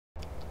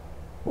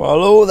Well,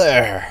 hello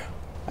there.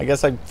 I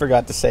guess I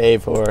forgot to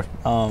save, or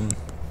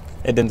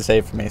it didn't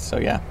save for me, so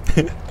yeah.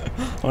 I'm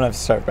gonna have to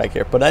start back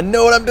here. But I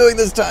know what I'm doing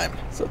this time,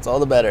 so it's all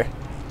the better.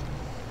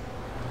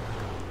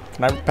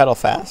 Can I pedal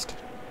fast?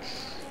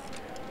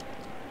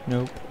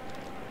 Nope.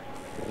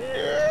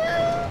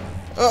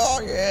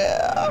 Oh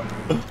yeah.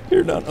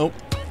 You're done. Oh.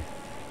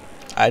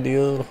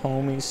 Ideal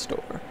homie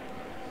store.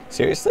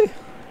 Seriously?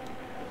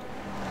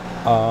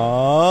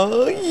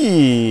 Oh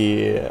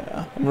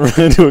yeah. I'm gonna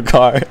run into a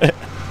car.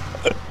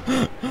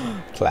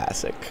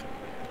 Classic.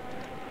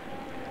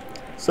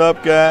 What's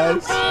up,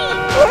 guys?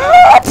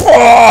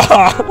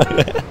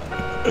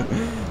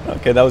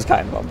 Okay, that was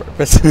kind of on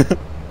purpose.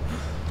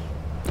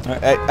 Hey,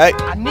 hey.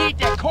 I need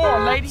that core,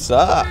 lady. What's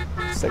up?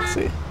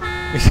 Sexy.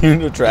 You're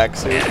in a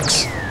tracksuit.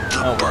 It's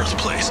the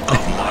birthplace of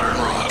modern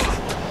rock.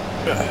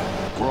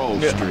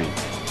 Grove Street,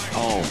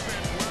 home.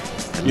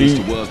 At least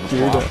it was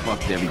before I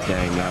fucked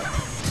everything up.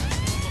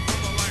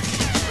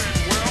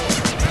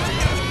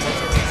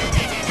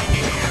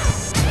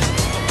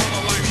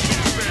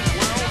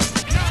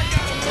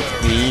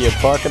 Yeah,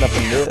 parking up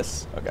in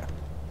this. Okay.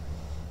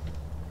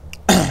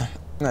 I'm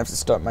gonna have to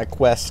start my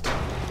quest.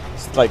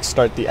 Like,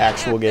 start the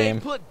actual game.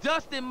 Put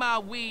dust in my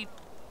weed.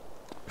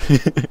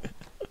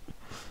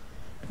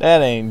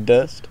 That ain't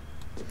dust.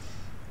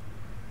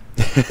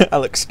 I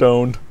look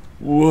stoned.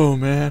 Whoa,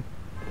 man.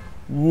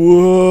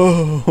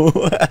 Whoa.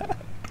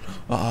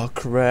 Oh,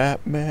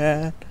 crap,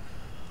 man.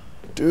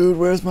 Dude,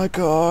 where's my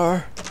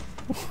car?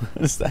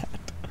 What is that?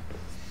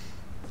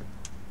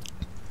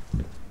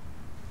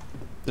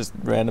 Just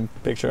random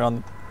picture on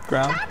the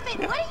ground.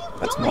 Yeah,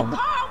 that's normal.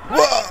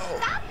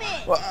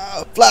 Whoa!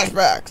 Whoa!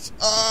 Flashbacks!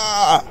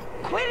 Ah!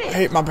 I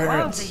hate my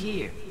parents.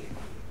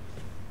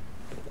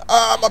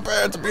 Ah, my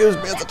parents abused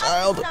me as a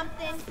child.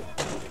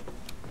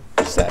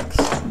 Sex,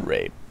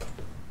 rape.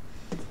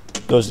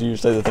 Those are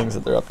usually the things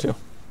that they're up to.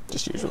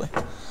 Just usually.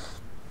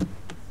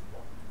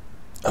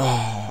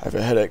 Oh, I have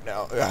a headache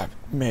now. Ah,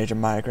 major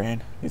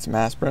migraine. Need some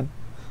aspirin.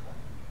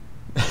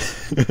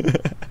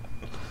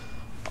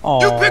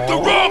 You picked the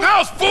wrong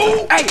house,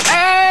 fool! Hey,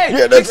 hey!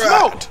 Yeah, that's Big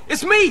right. Smoke!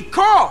 It's me,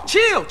 Carl!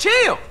 Chill,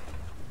 chill!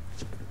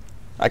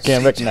 I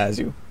can't recognize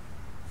you.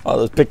 All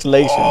those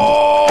pixelations.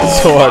 Oh,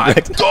 So hard my to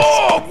recognize.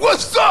 dog!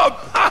 What's up?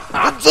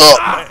 What's up,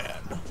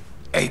 man?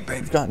 Hey, baby.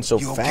 You've gotten so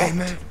you fat. okay,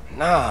 man?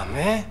 Nah,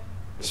 man.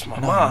 It's my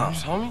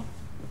mom's, homie.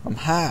 I'm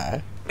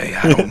high. Hey,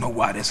 I don't know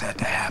why this had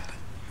to happen,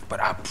 but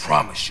I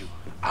promise you,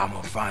 I'm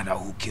gonna find out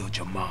who killed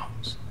your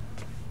moms.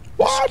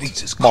 What? The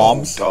streets is cold,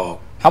 Moms? dog.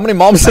 How many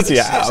moms does he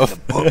Like it says in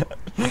have? the book,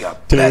 we are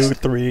 2, blessed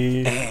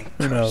 3. and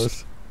Who knows?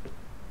 cursed.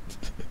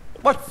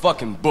 What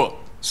fucking book?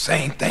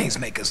 Same things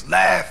make us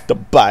laugh, The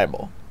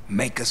Bible.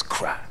 make us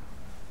cry.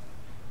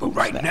 But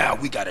right now,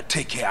 we gotta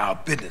take care of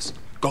our business.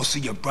 Go see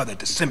your brother at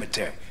the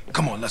cemetery.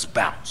 Come on, let's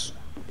bounce.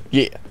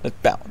 Yeah, let's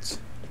bounce.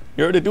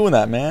 You're already doing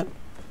that, man.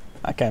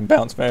 I can't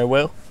bounce very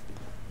well.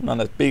 I'm not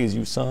as big as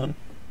you, son.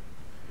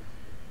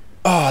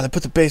 Oh, they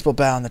put the baseball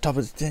bat on the top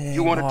of the thing.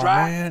 You wanna oh,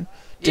 drive? Man.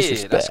 Yeah,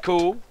 Disrespect. that's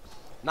cool.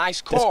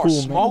 Nice That's car, cool,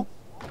 Smoke.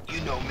 You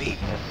know me,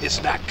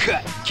 it's not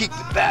cut. Keep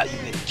the value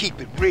in it, keep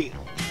it real.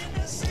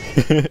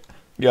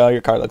 Yo,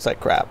 your car looks like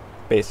crap,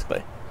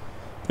 basically.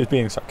 He's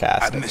being I've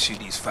sarcastic. missed you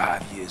these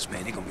 5 years,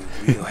 man. They're gonna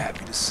be real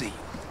happy to see you.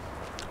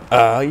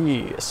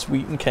 Yeah,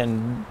 Sweet and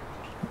Ken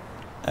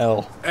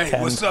L. Hey,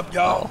 Ken what's up,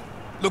 y'all? L.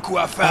 Look who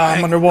I found. I'm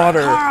hanging underwater.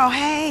 around. Carl,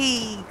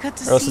 hey, good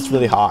to Or else see it's you.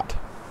 really hot.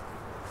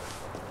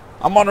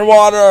 I'm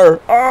underwater!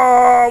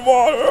 Ah,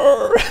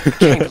 water!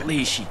 Can't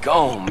believe she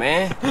gone,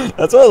 man.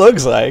 That's what it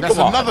looks like. That's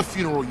Come on. another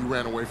funeral you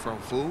ran away from,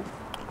 fool.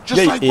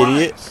 Just Yeah, like you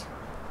idiot. Brian's.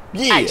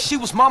 Yeah. Hey, she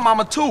was my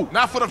mama too.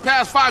 Not for the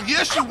past 5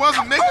 years, she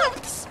wasn't,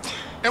 nigga.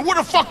 And where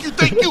the fuck you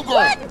think you going?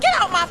 What? Get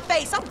out my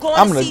face. I'm going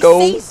I'm to gonna see go-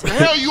 Caesar. The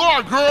hell you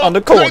are, girl. On the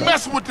You corner. ain't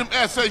messing with them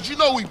essays. You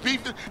know we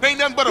beefing. They ain't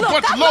nothing but a Look,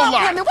 bunch I of love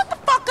lowlife. women. What the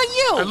fuck are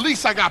you? At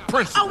least I got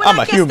principles. Oh, well, I'm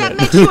I a guess human. that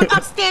makes you an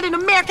upstanding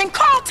American.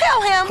 Carl,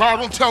 tell him. Carl,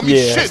 don't tell me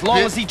Yeah. shit, As long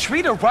bitch. as he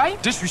treat her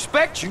right,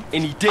 disrespect you,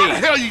 and he How the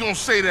did. hell you gonna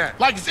say that?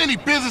 Like it's any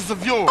business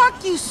of yours.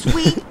 Fuck you,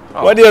 sweet.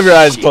 Why do you have your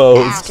eyes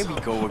closed? Here we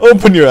go again.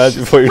 Open your eyes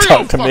before you Real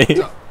talk to me. fucked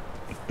up.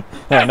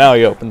 Yeah, now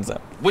he opens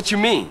them. What you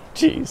mean?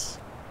 Jeez.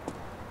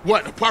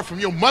 What, apart from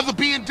your mother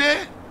being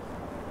dead?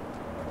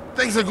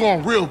 Things are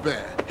going real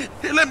bad.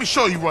 Here, let me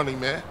show you running,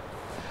 man.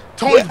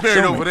 Tony's Yeah,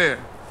 buried show over me. there.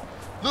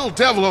 Little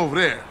devil over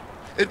there.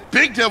 And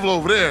big devil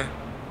over there.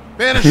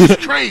 Man, it's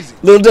just crazy.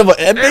 Little devil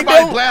and big Everybody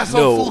devil? blasts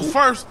on No. fools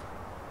first,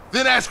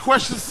 then ask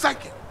questions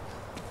second.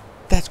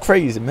 That's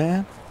crazy,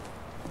 man.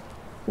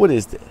 What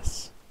is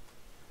this?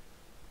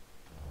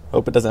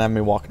 Hope it doesn't have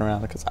me walking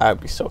around because I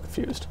would be so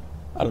confused.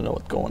 I don't know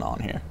what's going on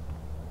here.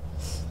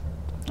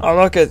 Oh,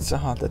 look, it's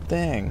the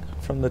thing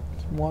from the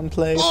one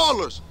place.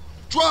 Ballers,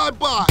 drive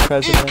by,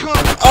 President.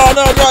 incoming. Oh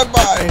no, drive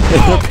by!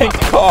 The pink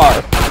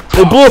car.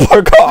 They blew up our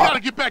We car. gotta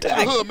get back to the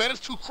Dang. hood, man. It's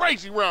too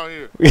crazy around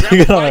here. We Grab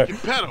a gotta- bike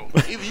and pedal.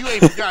 Either you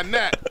ain't forgotten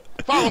that.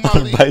 Follow my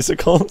On lead.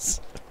 bicycles.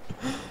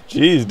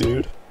 Jeez,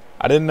 dude.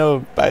 I didn't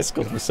know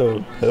bicycles were so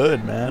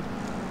hood, man.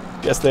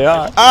 Guess they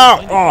are.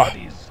 Ow!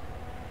 Oh!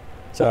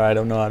 Sorry, I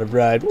don't know how to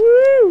ride.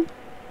 Woo!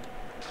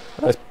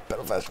 I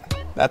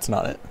That's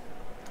not it.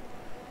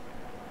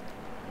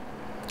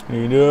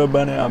 You do a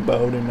bunny, I'm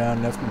boating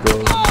down, let's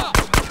go.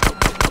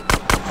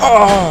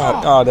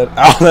 Oh,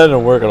 that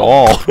didn't work at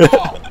all.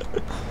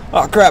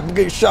 Oh crap, I'm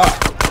getting shot.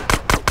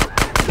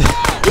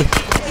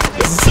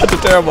 This is such a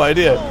terrible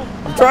idea.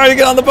 I'm trying to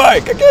get on the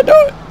bike, I can't do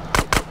it.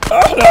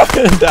 Oh no, I'm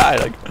gonna die.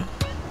 Like,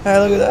 hey,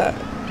 look at that.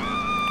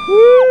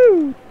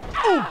 Woo!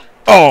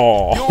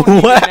 Oh,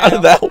 how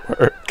did that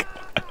work?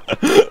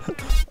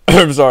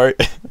 I'm sorry.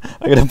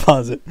 I gotta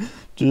pause it.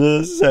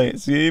 Just a second.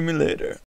 See me later.